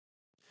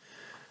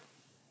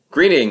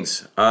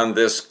Greetings on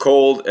this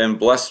cold and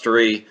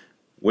blustery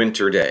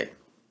winter day.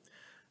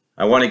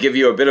 I want to give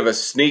you a bit of a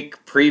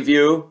sneak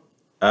preview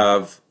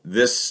of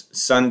this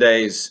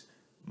Sunday's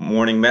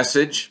morning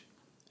message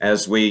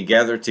as we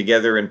gather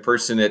together in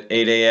person at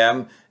 8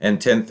 a.m. and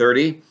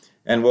 10:30.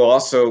 And we'll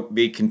also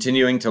be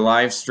continuing to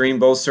live stream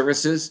both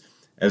services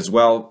as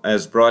well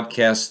as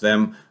broadcast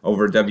them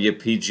over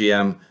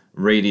WPGM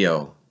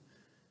radio.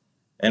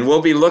 And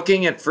we'll be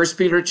looking at 1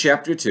 Peter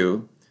chapter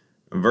 2,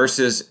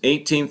 verses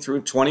 18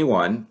 through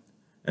 21,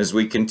 as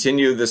we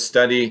continue the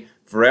study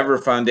Forever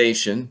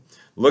Foundation,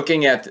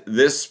 looking at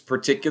this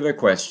particular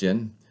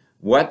question: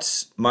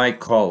 what's my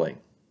calling?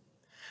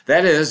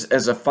 That is,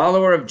 as a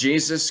follower of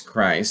Jesus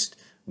Christ,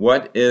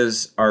 what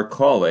is our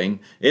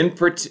calling, in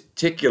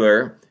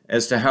particular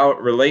as to how it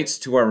relates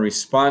to our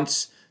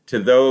response to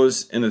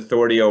those in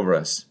authority over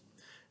us.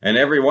 And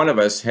every one of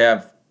us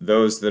have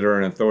those that are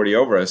in authority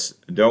over us,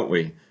 don't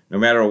we? No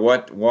matter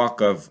what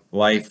walk of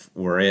life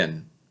we're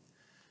in.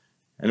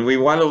 And we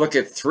want to look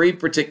at three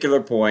particular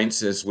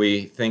points as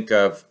we think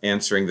of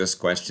answering this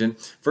question.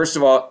 First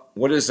of all,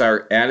 what is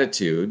our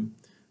attitude?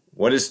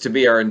 What is to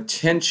be our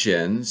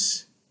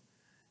intentions?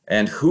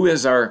 And who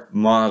is our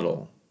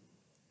model?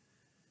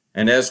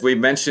 And as we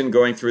mentioned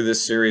going through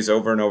this series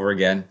over and over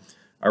again,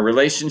 our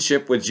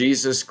relationship with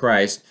Jesus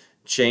Christ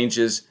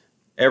changes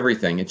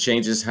everything. It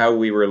changes how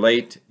we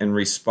relate and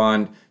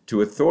respond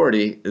to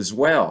authority as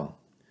well.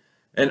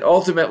 And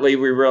ultimately,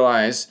 we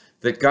realize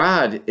that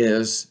God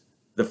is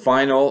the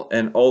final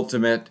and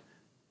ultimate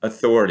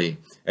authority.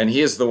 And He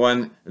is the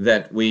one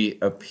that we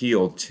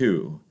appeal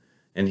to.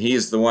 And He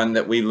is the one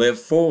that we live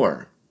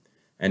for.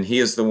 And He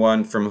is the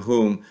one from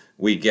whom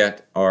we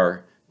get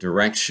our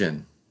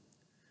direction.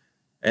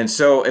 And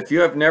so if you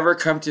have never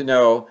come to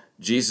know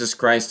Jesus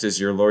Christ as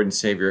your Lord and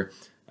Savior,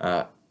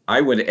 I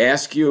would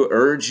ask you,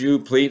 urge you,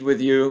 plead with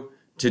you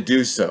to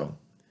do so.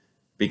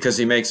 Because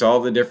He makes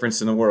all the difference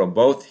in the world,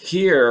 both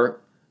here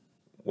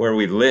where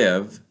we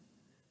live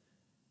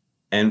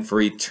and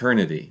for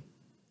eternity.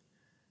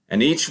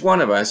 And each one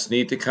of us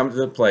need to come to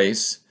the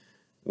place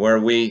where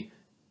we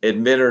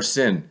admit our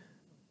sin,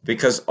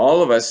 because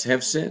all of us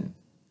have sinned.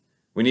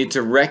 We need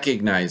to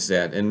recognize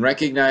that and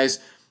recognize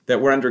that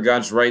we're under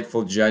God's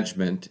rightful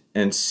judgment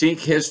and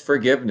seek His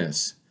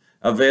forgiveness,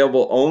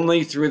 available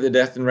only through the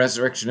death and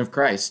resurrection of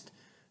Christ.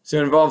 So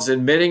it involves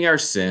admitting our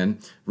sin,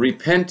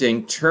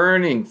 repenting,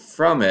 turning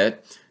from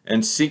it,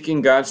 and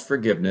seeking God's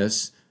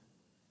forgiveness,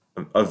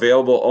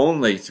 available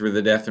only through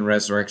the death and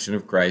resurrection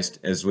of Christ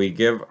as we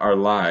give our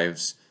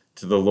lives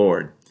to the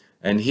Lord.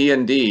 And He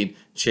indeed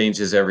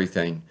changes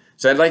everything.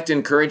 So I'd like to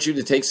encourage you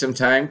to take some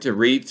time to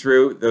read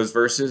through those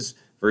verses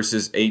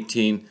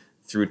 18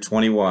 through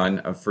 21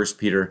 of 1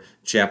 Peter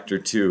chapter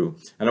 2.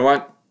 And I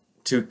want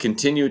to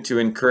continue to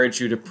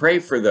encourage you to pray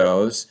for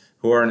those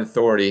who are in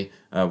authority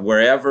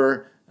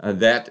wherever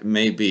that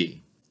may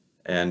be.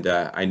 And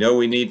I know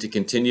we need to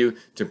continue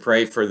to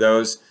pray for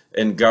those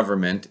in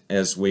government,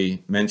 as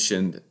we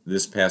mentioned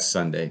this past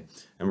Sunday.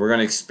 And we're going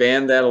to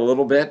expand that a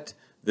little bit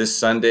this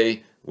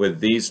Sunday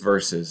with these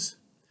verses.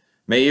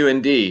 May you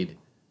indeed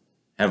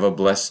have a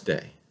blessed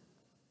day.